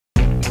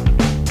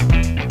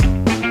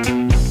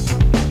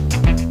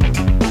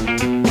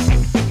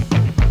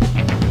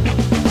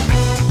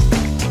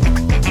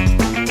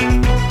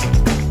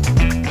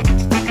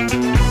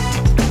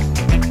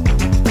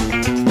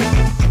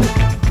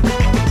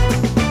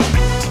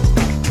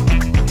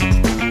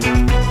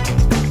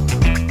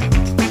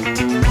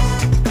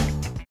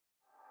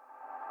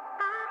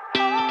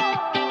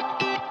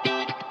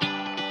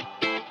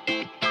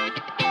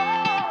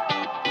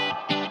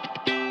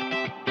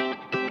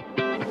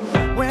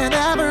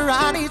Whenever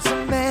I need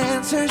some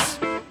answers,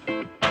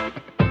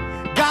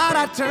 God,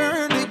 I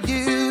turn to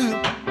you.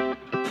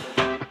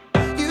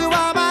 You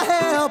are my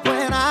help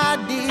when I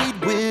need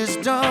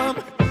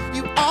wisdom.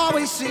 You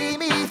always see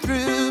me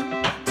through.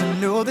 To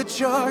know that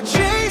you're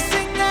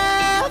chasing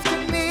after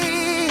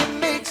me, it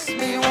makes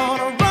me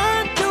wanna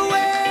run to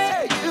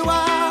where you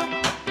are.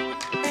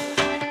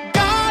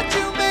 God,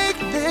 you make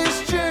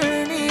this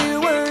journey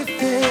worth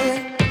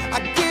it.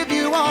 I give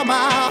you all my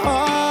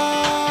heart.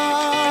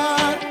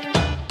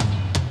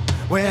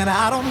 When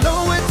I don't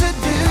know what to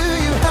do,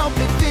 you help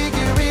me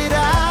figure it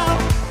out.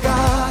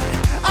 God,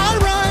 I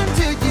run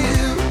to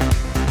you.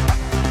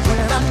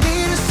 When I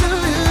need a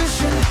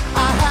solution,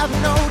 I have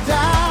no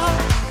doubt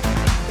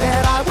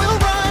that I will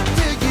run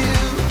to you.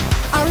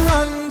 I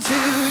run to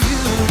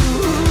you.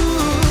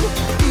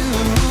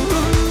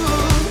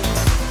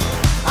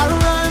 I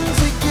run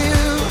to you.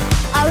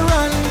 I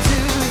run to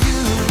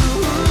you.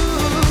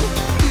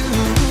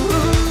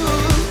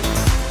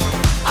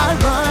 I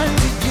run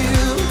to you.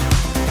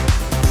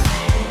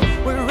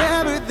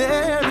 Wherever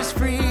there is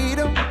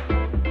freedom,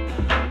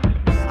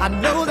 I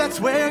know that's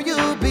where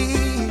you'll be.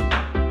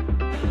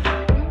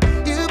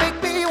 You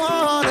make me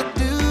wanna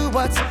do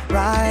what's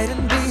right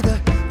and be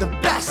the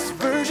best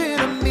version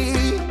of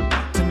me.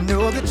 To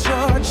know that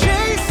you're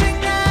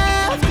chasing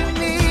after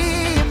me,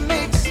 it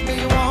makes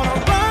me wanna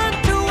run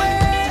to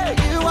where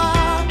you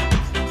are.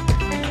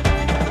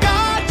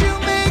 God, you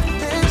make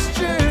this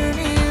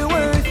journey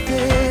worth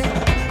it.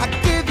 I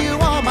give you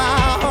all my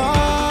heart.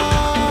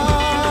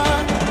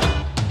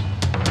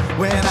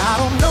 When I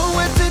don't know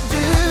what to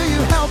do,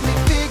 you help me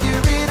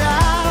figure it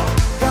out.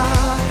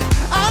 God,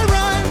 I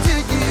run to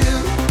you.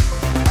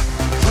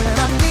 When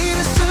I need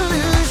a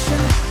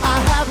solution, I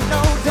have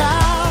no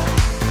doubt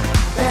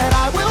that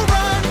I will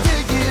run to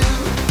you.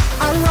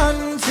 I run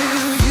to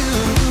you.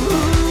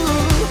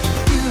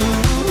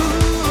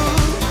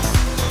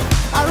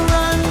 I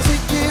run to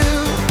you.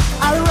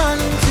 I run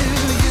to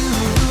you.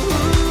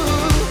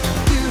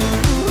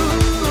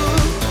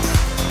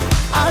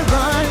 I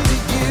run to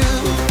you.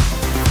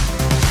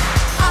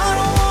 I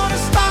don't wanna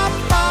stop.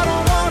 I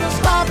don't wanna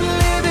stop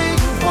living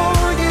for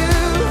you.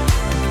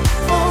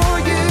 For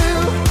you.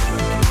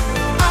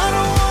 I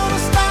don't wanna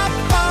stop.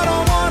 I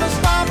don't wanna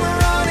stop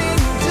running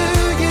to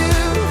you.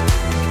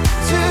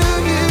 To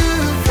you,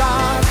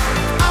 God.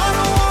 I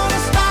don't wanna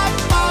stop.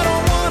 I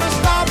don't wanna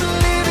stop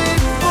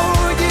living for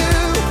you.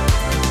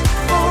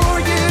 For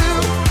you.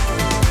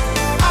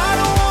 I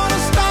don't wanna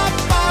stop.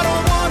 I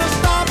don't wanna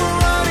stop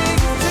running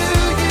to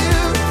you.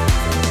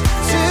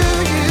 To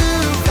you,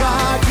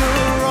 God.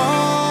 You're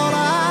all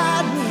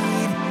I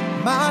need.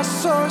 My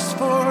source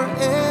for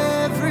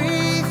everything.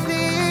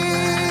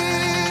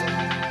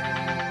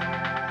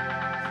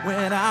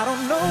 When I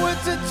don't know what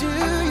to do,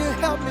 you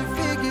help me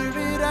figure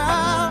it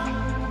out.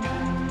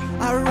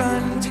 I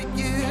run to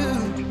you.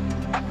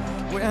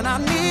 When I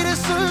need a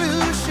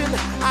solution,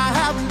 I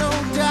have no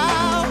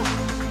doubt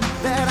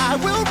that I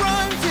will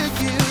run to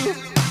you.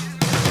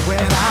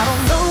 When I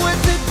don't know what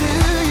to do,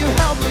 you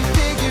help me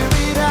figure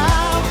it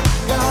out.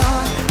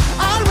 God,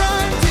 I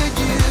run to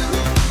you.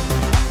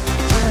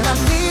 When I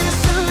need a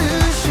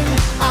solution,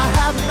 I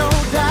have no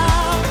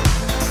doubt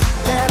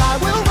that I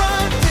will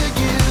run to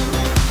you.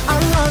 I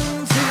run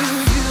to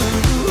you.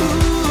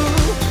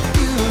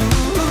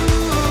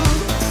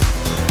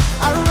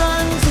 I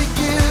run to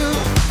you.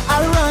 I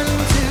run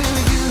to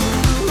you.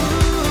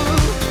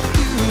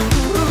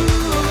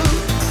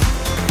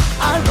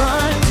 I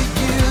run to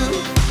you.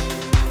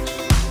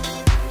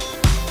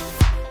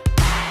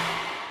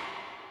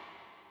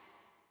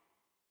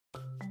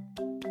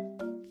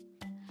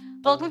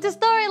 Welcome to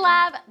Story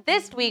Lab.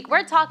 This week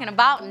we're talking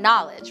about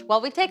knowledge. Well,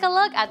 we take a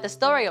look at the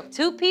story of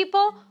two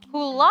people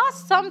who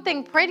lost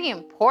something pretty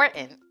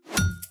important.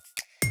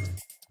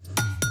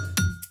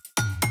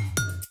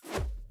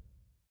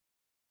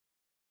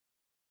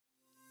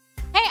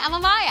 Hey, I'm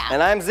Amaya.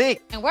 And I'm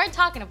Zeke. And we're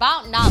talking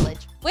about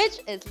knowledge, which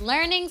is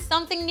learning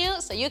something new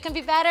so you can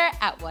be better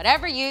at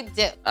whatever you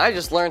do. I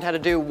just learned how to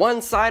do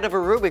one side of a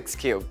Rubik's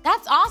Cube.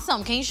 That's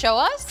awesome. Can you show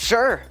us?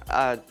 Sure.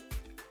 Oh,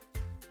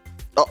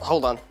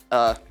 hold on.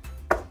 I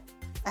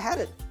had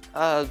it.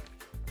 I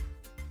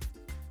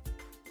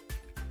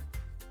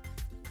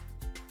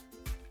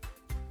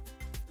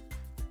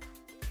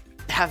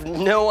have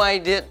no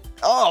idea.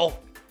 Oh,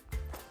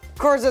 of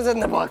course it's in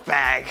the book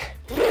bag.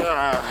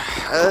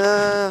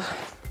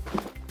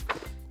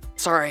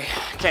 Sorry,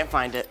 can't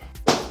find it.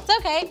 It's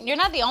okay. You're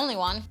not the only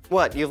one.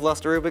 What, you've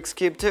lost a Rubik's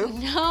Cube too?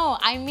 No,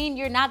 I mean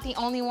you're not the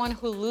only one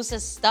who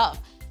loses stuff.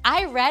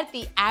 I read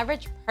the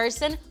average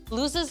person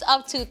loses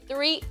up to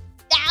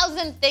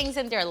 3,000 things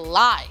in their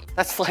life.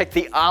 That's like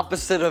the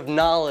opposite of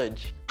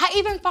knowledge. I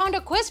even found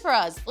a quiz for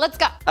us. Let's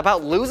go.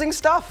 About losing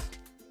stuff?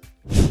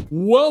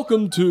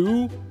 Welcome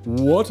to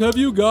What Have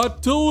You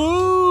Got to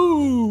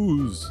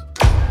Lose?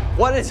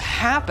 What is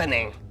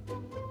happening?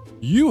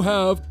 You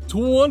have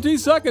 20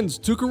 seconds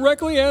to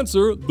correctly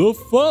answer the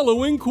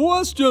following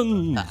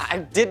questions. I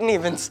didn't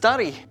even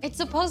study. It's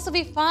supposed to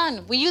be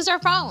fun. We use our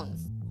phones.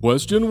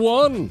 Question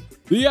 1.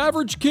 The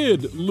average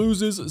kid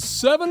loses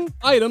 7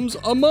 items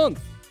a month.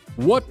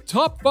 What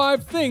top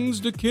 5 things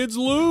do kids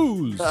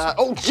lose?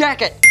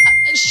 Jacket.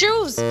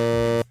 Shoes.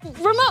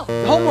 Remote.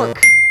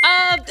 Homework.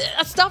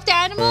 A stuffed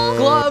animal.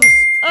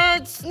 Gloves.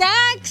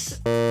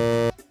 Snacks.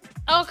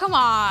 Oh, come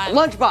on.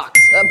 Lunchbox.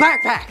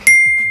 Backpack.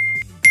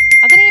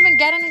 I didn't even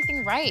get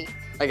anything right.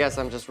 I guess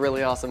I'm just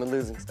really awesome at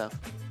losing stuff.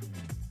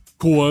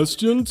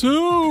 Question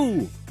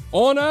 2.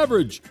 On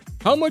average,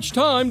 how much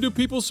time do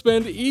people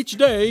spend each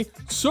day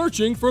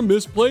searching for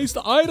misplaced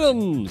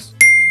items?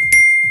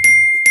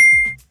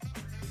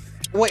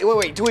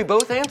 Wait. Do we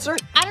both answer?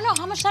 I don't know.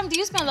 How much time do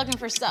you spend looking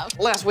for stuff?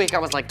 Last week I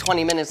was like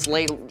 20 minutes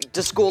late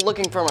to school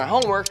looking for my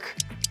homework.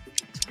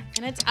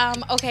 Minutes?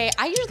 Okay,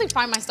 I usually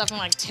find my stuff in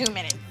like 2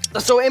 minutes.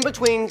 So in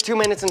between 2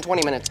 minutes and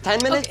 20 minutes.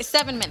 10 minutes? Okay,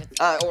 7 minutes.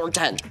 Or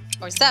 10.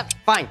 Or 7.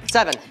 Fine,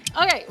 7.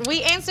 Okay,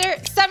 we answer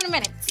 7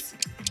 minutes.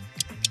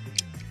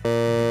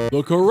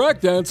 The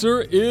correct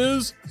answer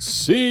is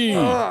C.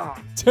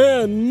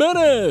 10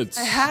 minutes.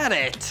 I had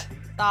it.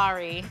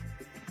 Sorry.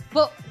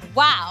 But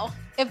wow,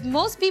 if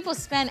most people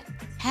spend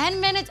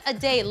 10 minutes a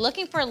day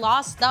looking for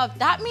lost stuff,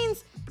 that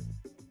means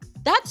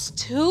that's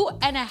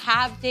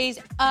 2.5 days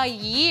a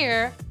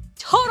year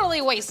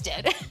totally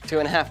wasted.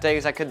 2.5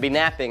 days I could be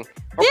napping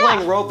or Yeah.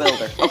 playing Row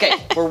Builder. Okay,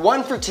 we're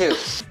 1 for 2.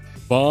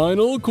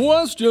 Final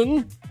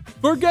question.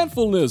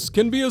 Forgetfulness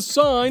can be a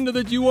sign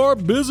that you are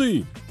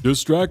busy,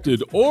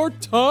 distracted, or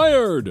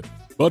tired.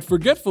 But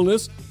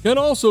forgetfulness can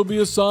also be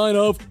a sign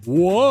of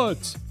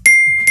what?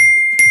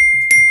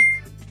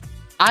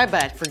 I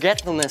bet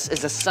forgetfulness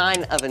is a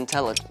sign of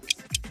intelligence.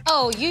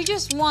 Oh, you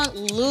just want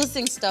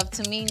losing stuff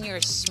to mean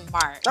you're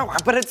smart. Oh,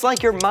 but it's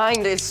like your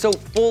mind is so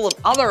full of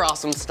other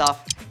awesome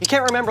stuff, you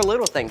can't remember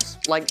little things,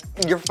 like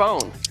your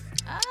phone.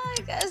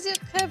 I guess you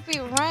could be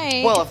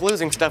right. Well, if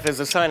losing stuff is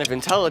a sign of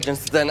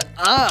intelligence, then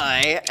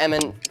I am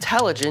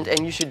intelligent,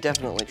 and you should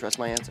definitely trust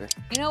my answer.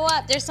 You know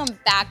what? There's some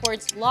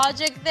backwards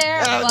logic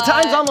there, but...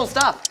 Time's almost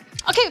up.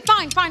 Okay,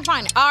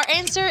 fine. Our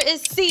answer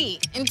is C,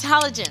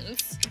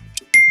 intelligence.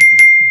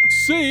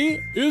 C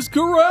is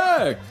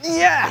correct.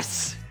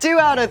 Yes! 2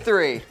 out of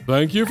 3.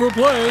 Thank you for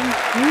playing.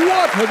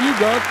 What have you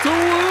got to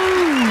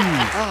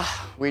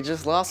lose? We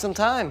just lost some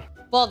time.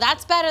 Well,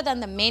 that's better than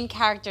the main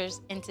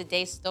characters in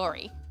today's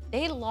story.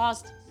 They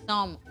lost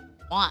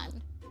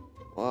someone.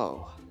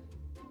 Whoa.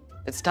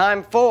 It's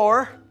time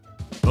for...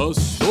 The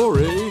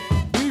story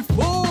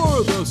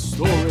before the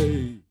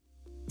story.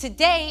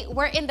 Today,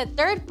 we're in the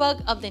 3rd book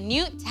of the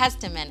New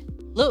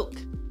Testament, Luke.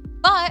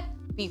 But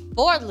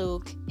before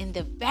Luke, in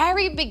the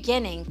very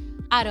beginning,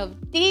 out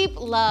of deep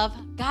love,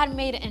 God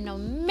made an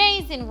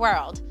amazing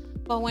world.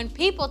 But when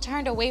people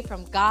turned away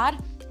from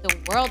God, the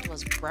world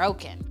was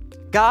broken.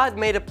 God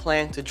made a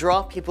plan to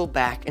draw people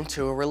back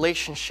into a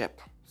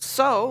relationship.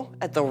 So,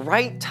 at the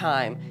right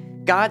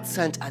time, God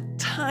sent a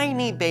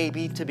tiny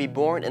baby to be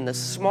born in the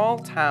small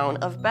town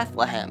of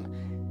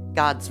Bethlehem,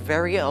 God's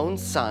very own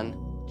son,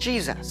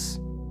 Jesus.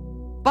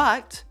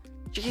 But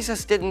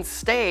Jesus didn't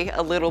stay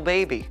a little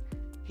baby.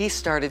 He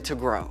started to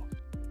grow.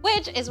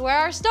 Which is where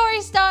our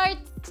story starts.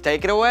 Let's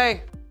take it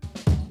away.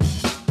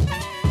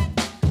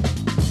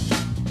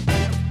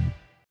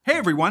 Hey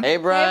everyone! Hey,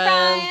 Brian.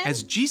 Hey, Brian.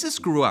 As Jesus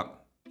grew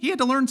up, he had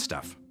to learn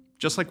stuff,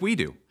 just like we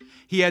do.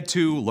 He had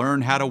to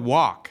learn how to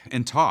walk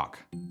and talk,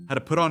 how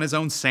to put on his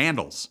own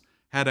sandals,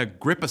 how to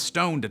grip a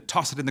stone to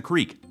toss it in the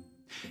creek.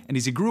 And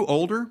as he grew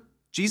older,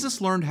 Jesus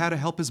learned how to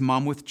help his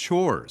mom with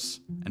chores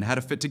and how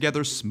to fit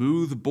together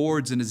smooth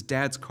boards in his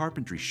dad's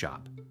carpentry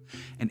shop.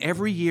 And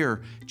every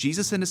year,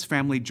 Jesus and his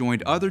family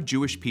joined other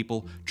Jewish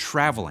people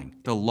traveling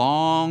the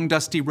long,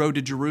 dusty road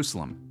to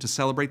Jerusalem to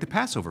celebrate the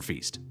Passover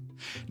feast.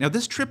 Now,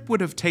 this trip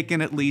would have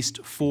taken at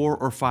least 4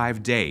 or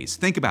 5 days.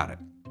 Think about it.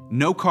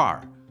 No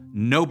car,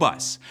 no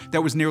bus.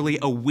 That was nearly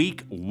a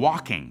week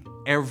walking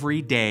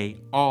every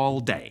day, all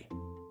day.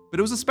 But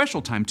it was a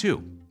special time,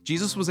 too.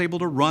 Jesus was able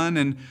to run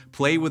and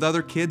play with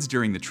other kids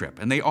during the trip,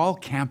 and they all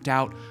camped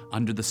out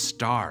under the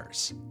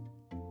stars.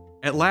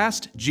 At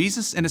last,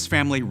 Jesus and his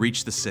family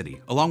reached the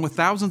city, along with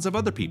thousands of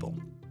other people.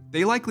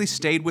 They likely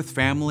stayed with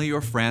family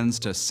or friends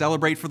to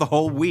celebrate for the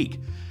whole week,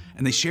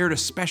 and they shared a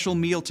special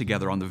meal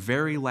together on the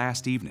very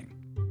last evening.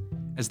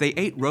 As they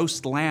ate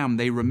roast lamb,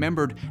 they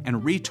remembered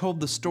and retold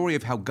the story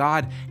of how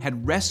God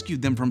had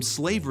rescued them from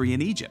slavery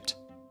in Egypt.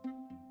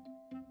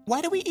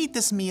 Why do we eat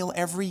this meal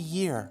every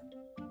year?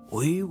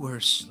 We were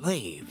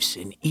slaves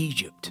in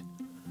Egypt,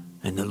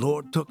 and the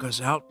Lord took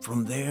us out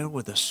from there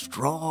with a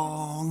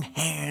strong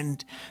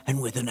hand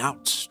and with an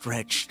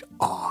outstretched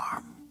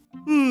arm.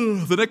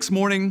 The next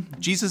morning,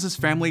 Jesus'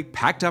 family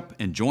packed up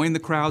and joined the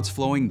crowds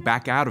flowing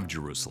back out of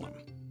Jerusalem.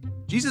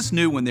 Jesus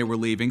knew when they were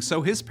leaving,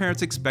 so his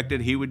parents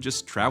expected he would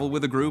just travel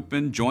with the group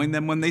and join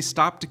them when they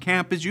stopped to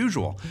camp as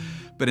usual.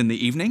 But in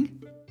the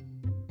evening,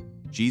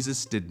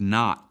 Jesus did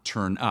not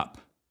turn up.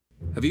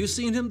 Have you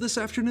seen him this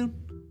afternoon?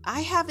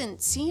 I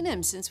haven't seen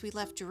him since we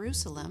left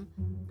Jerusalem.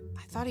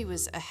 I thought he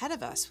was ahead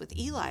of us with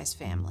Eli's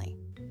family.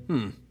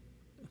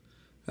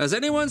 Has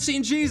anyone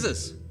seen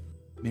Jesus?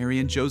 Mary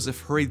and Joseph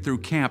hurried through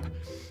camp,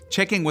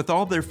 checking with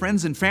all their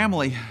friends and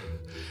family.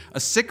 A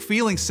sick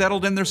feeling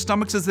settled in their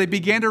stomachs as they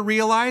began to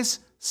realize,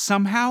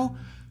 somehow,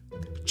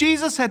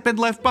 Jesus had been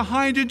left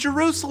behind in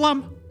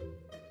Jerusalem.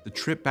 The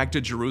trip back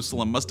to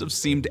Jerusalem must have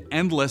seemed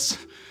endless.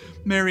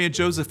 Mary and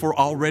Joseph were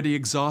already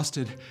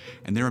exhausted,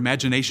 and their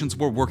imaginations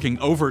were working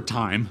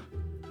overtime.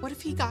 What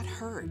if he got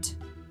hurt?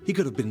 He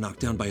could have been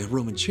knocked down by a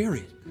Roman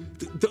chariot.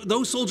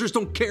 Those soldiers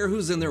don't care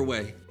who's in their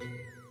way.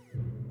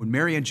 When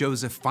Mary and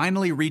Joseph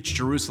finally reached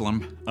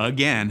Jerusalem,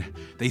 again,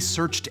 they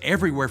searched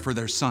everywhere for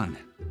their son.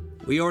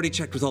 We already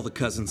checked with all the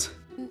cousins.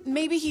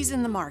 Maybe he's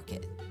in the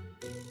market.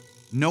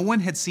 No one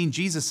had seen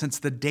Jesus since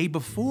the day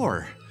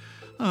before.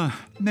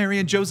 Mary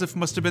and Joseph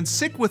must have been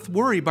sick with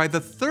worry by the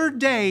third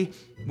day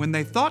when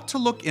they thought to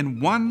look in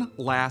one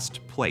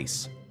last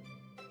place.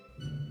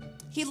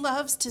 He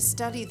loves to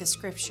study the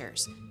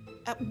scriptures.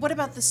 What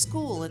about the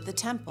school at the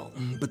temple?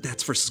 But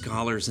that's for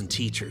scholars and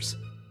teachers.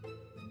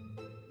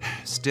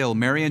 Still,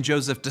 Mary and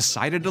Joseph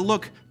decided to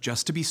look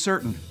just to be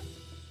certain.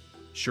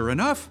 Sure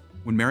enough,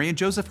 when Mary and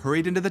Joseph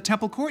hurried into the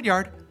temple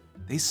courtyard,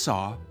 they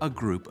saw a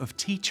group of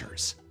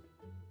teachers.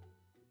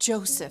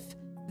 Joseph,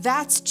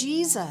 that's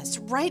Jesus,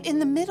 right in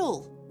the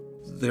middle.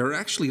 They're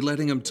actually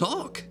letting him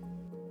talk.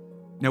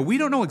 Now, we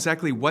don't know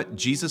exactly what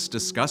Jesus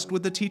discussed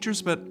with the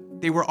teachers,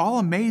 but they were all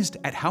amazed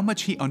at how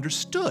much he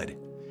understood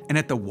and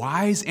at the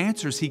wise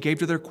answers he gave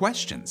to their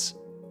questions.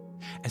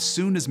 As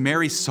soon as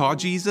Mary saw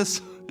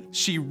Jesus,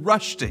 she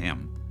rushed to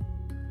him.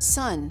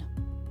 Son,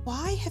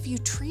 why have you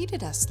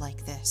treated us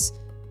like this?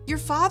 Your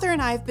father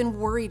and I have been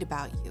worried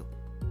about you.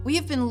 We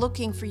have been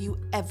looking for you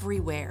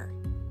everywhere.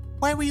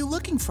 Why were you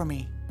looking for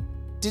me?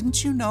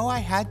 Didn't you know I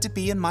had to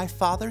be in my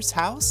father's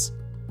house?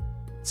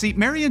 See,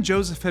 Mary and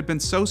Joseph had been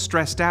so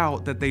stressed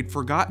out that they'd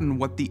forgotten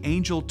what the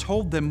angel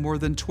told them more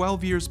than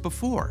 12 years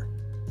before,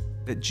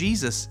 that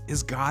Jesus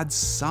is God's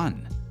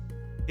son.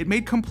 It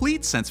made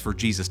complete sense for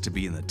Jesus to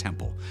be in the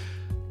temple,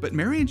 but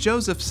Mary and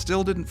Joseph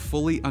still didn't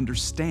fully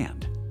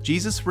understand.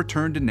 Jesus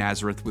returned to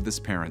Nazareth with his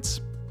parents.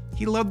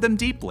 He loved them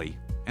deeply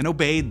and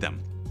obeyed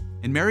them,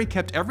 and Mary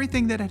kept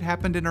everything that had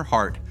happened in her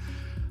heart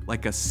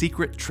like a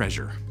secret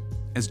treasure.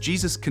 As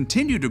Jesus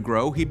continued to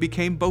grow, he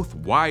became both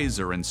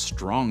wiser and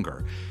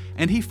stronger,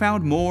 and he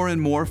found more and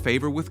more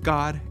favor with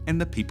God and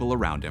the people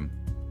around him.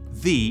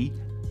 The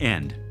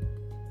end.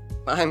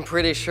 I'm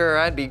pretty sure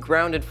I'd be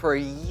grounded for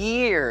a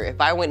year if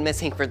I went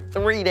missing for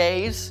 3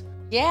 days.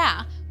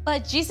 Yeah,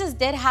 but Jesus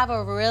did have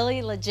a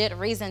really legit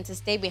reason to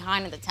stay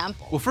behind in the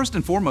temple. Well, first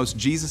and foremost,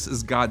 Jesus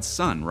is God's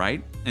son,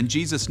 right? And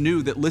Jesus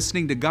knew that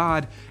listening to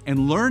God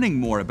and learning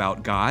more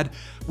about God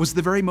was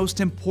the very most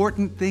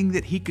important thing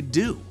that he could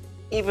do.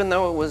 Even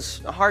though it was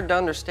hard to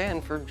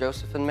understand for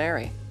Joseph and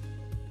Mary.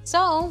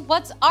 So,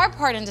 what's our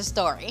part in the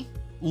story?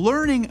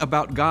 Learning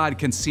about God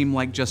can seem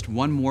like just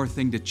one more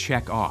thing to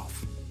check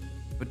off.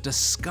 But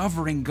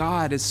discovering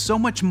God is so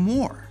much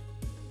more.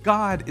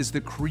 God is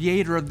the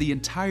creator of the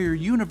entire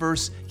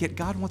universe, yet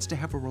God wants to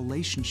have a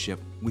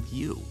relationship with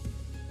you.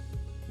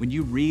 When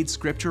you read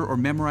scripture or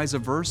memorize a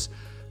verse,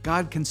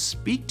 God can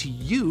speak to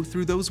you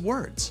through those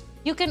words.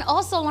 You can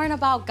also learn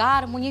about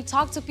God when you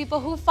talk to people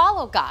who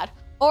follow God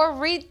or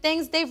read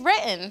things they've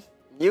written.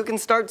 You can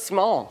start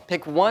small.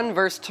 Pick one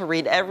verse to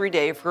read every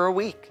day for a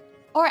week.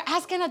 Or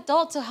ask an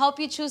adult to help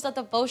you choose a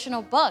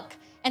devotional book,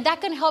 and that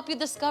can help you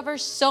discover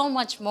so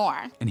much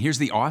more. And here's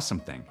the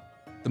awesome thing.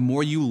 The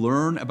more you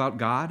learn about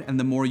God and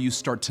the more you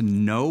start to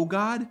know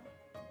God,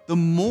 the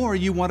more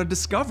you want to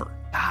discover.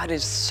 God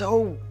is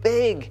so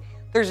big.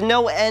 There's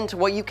no end to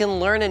what you can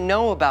learn and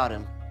know about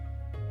him.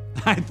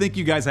 I think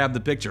you guys have the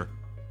picture.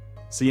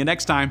 See you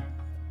next time.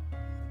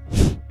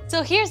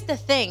 So here's the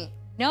thing.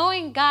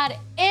 Knowing God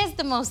is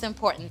the most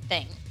important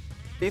thing.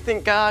 Do you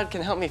think God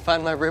can help me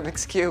find my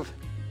Rubik's Cube?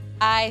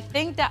 I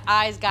think the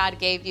eyes God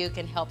gave you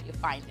can help you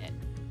find it.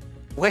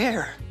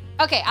 Where?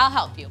 Okay, I'll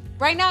help you.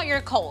 Right now,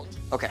 you're cold.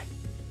 Okay.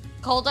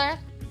 Colder.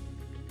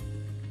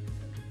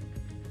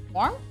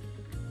 Warm.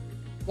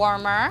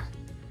 Warmer.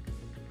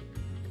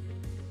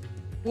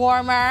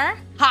 Warmer.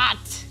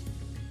 Hot.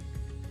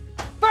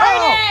 Burning!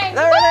 Oh,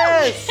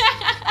 there it is!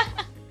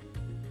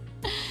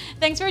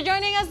 Thanks for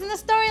joining us in the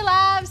Story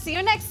Lab. See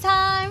you next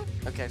time.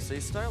 Okay, so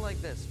you start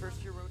like this.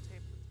 First you rotate.